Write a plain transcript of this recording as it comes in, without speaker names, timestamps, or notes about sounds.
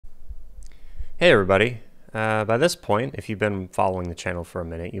Hey everybody. By this point, if you've been following the channel for a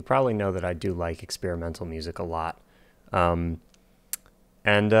minute, you probably know that I do like experimental music a lot. Um,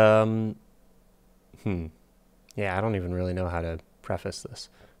 and, yeah, I don't even really know how to preface this.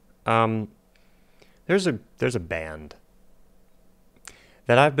 Um, there's a band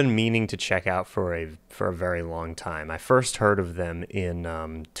that I've been meaning to check out for a very long time. I first heard of them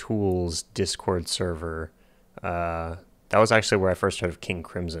in Tool's Discord server. That was actually where I first heard of King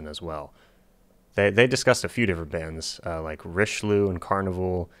Crimson as well. They discussed a few different bands, like Richelieu and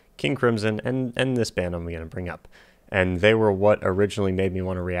Carnival, King Crimson, and this band I'm going to bring up. And they were what originally made me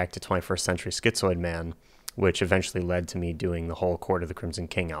want to react to 21st Century Schizoid Man, which eventually led to me doing the whole Court of the Crimson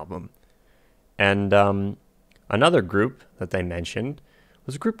King album. And another group that they mentioned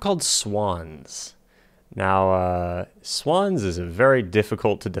was a group called Swans. Now, Swans is a very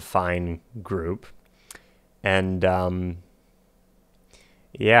difficult to define group. And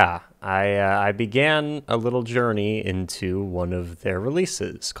yeah, I began a little journey into one of their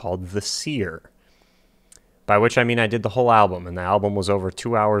releases called the Seer, by which I mean I did the whole album, and the album was over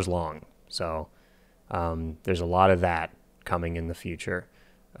 2 hours long. So there's a lot of that coming in the future.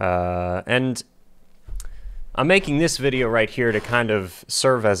 And I'm making this video right here to kind of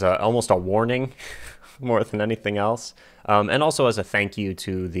serve as almost a warning more than anything else. And also as a thank you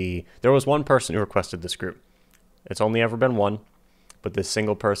to there was one person who requested this group. It's only ever been one, but this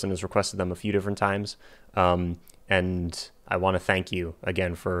single person has requested them a few different times. And I want to thank you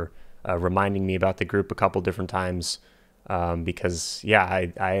again for reminding me about the group a couple different times. Because, yeah,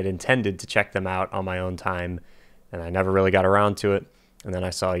 I had intended to check them out on my own time, and I never really got around to it. And then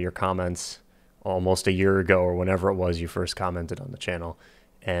I saw your comments almost a year ago or whenever it was you first commented on the channel.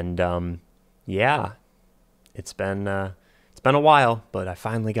 And, yeah, it's been a while, but I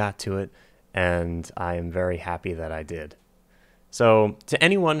finally got to it, and I am very happy that I did. So to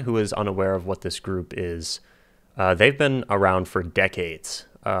anyone who is unaware of what this group is, they've been around for decades,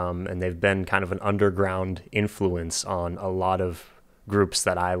 and they've been kind of an underground influence on a lot of groups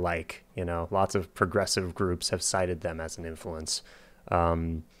that I like. You know, lots of progressive groups have cited them as an influence,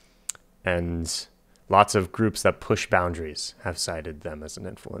 and lots of groups that push boundaries have cited them as an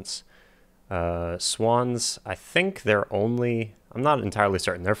influence. Swans, I think I'm not entirely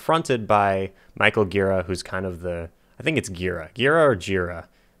certain. They're fronted by Michael Gira, who's kind of I think it's Gira or Gira.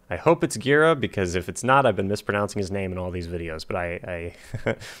 I hope it's Gira, because if it's not, I've been mispronouncing his name in all these videos, but I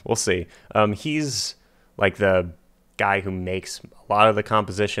we'll see. He's like the guy who makes a lot of the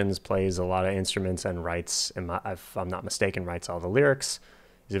compositions, plays a lot of instruments, and writes, if I'm not mistaken, writes all the lyrics.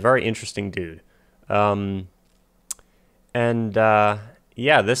 He's a very interesting dude. Yeah,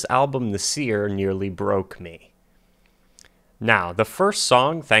 this album, The Seer, nearly broke me. Now, the first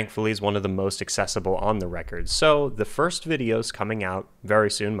song, thankfully, is one of the most accessible on the record. So the first video's coming out very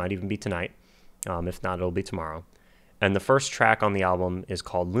soon, might even be tonight. If not, it'll be tomorrow. And the first track on the album is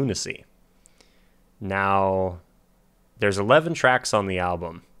called Lunacy. Now, there's 11 tracks on the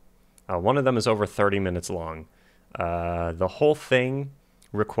album. One of them is over 30 minutes long. The whole thing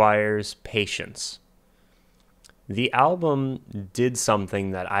requires patience. The album did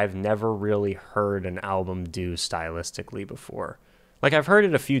something that I've never really heard an album do stylistically before. Like, I've heard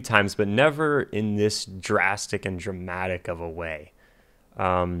it a few times, but never in this drastic and dramatic of a way.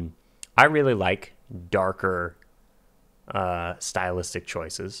 I really like darker stylistic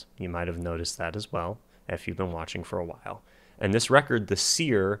choices. You might have noticed that as well, if you've been watching for a while. And this record, The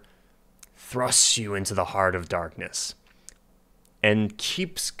Seer, thrusts you into the heart of darkness and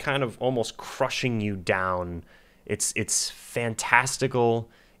keeps kind of almost crushing you down. It's fantastical,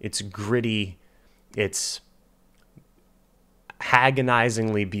 it's gritty, it's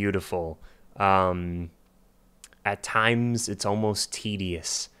agonizingly beautiful. At times, it's almost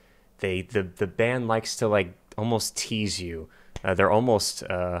tedious. The band likes to like almost tease you. They're almost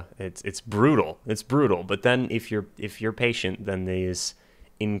it's brutal. It's brutal. But then if you're patient, then these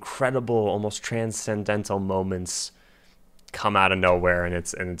incredible, almost transcendental moments come out of nowhere, and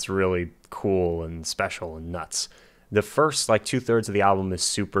it's really cool and special and nuts. The first like 2/3 of the album is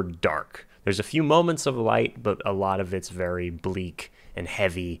super dark. There's a few moments of light, but a lot of it's very bleak and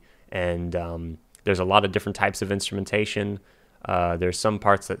heavy, and there's a lot of different types of instrumentation. There's some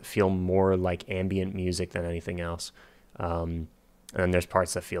parts that feel more like ambient music than anything else, and then there's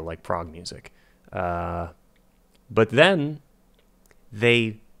parts that feel like prog music. But then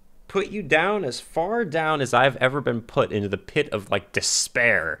they put you down as far down as I've ever been put, into the pit of like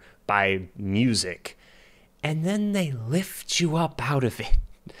despair by music, and then they lift you up out of it.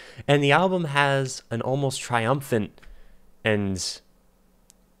 And the album has an almost triumphant and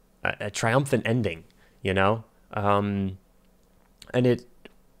a triumphant ending, you know? And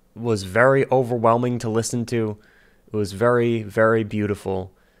was very overwhelming to listen to. It was very, very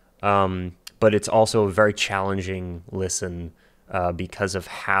beautiful, but it's also a very challenging listen because of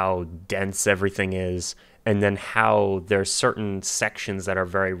how dense everything is, and then how there's certain sections that are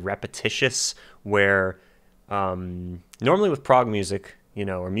very repetitious, where normally with prog music,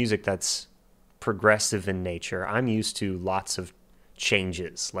 or music that's progressive in nature, I'm used to lots of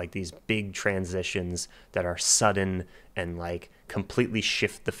changes, like these big transitions that are sudden and like completely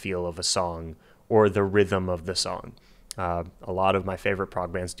shift the feel of a song or the rhythm of the song. A lot of my favorite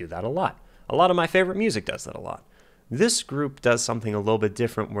prog bands do that a lot. A lot of my favorite music does that a lot. This group does something a little bit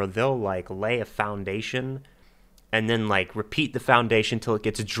different, where they'll like lay a foundation and then like repeat the foundation till it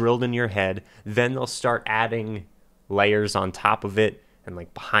gets drilled in your head. Then they'll start adding layers on top of it and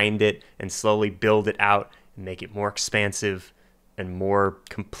like behind it, and slowly build it out and make it more expansive and more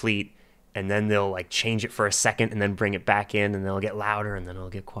complete. And then they'll like change it for a second and then bring it back in, and they'll get louder and then it'll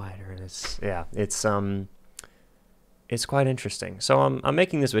get quieter. And it's quite interesting. So I'm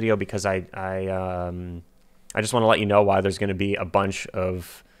making this video because I just want to let you know why there's going to be a bunch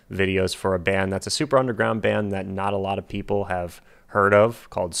of videos for a band that's a super underground band that not a lot of people have heard of,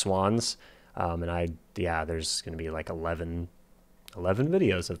 called Swans. There's going to be like 11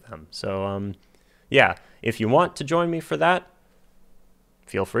 videos of them. So if you want to join me for that,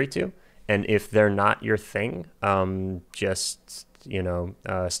 feel free to. And if they're not your thing, just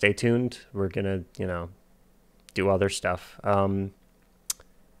stay tuned. We're gonna do other stuff.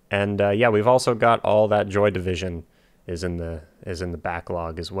 We've also got All That Joy Division is in the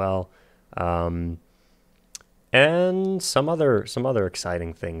backlog as well. And some other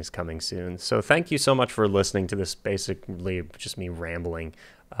exciting things coming soon. So thank you so much for listening to this, basically just me rambling.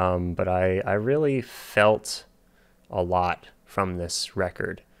 But I really felt a lot from this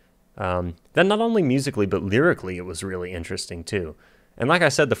record. Then not only musically, but lyrically, it was really interesting too. And like I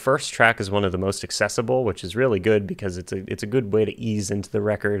said, the first track is one of the most accessible, which is really good because it's a good way to ease into the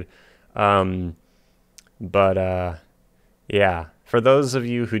record. For those of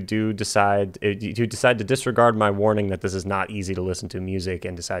you who decide to disregard my warning that this is not easy to listen to music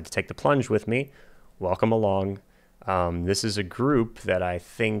and decide to take the plunge with me, welcome along. This is a group that I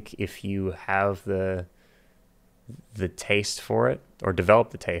think, if you have the taste for it, or develop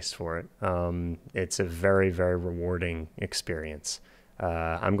the taste for it, it's a very, very rewarding experience.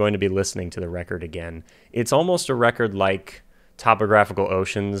 I'm going to be listening to the record again. It's almost a record like Topographical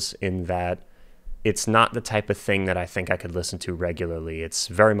Oceans, in that it's not the type of thing that I think I could listen to regularly. It's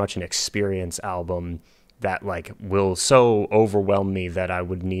very much an experience album that like will so overwhelm me that I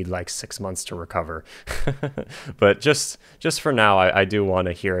would need like 6 months to recover. But just for now, I do want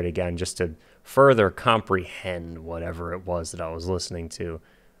to hear it again, just to further comprehend whatever it was that I was listening to.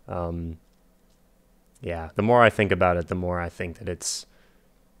 The more I think about it, the more I think that it's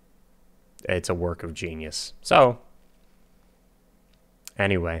a work of genius. So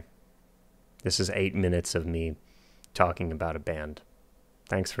anyway, this is 8 minutes of me talking about a band.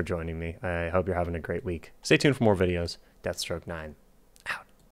 Thanks for joining me. I hope you're having a great week. Stay tuned for more videos. Deathstroke 9.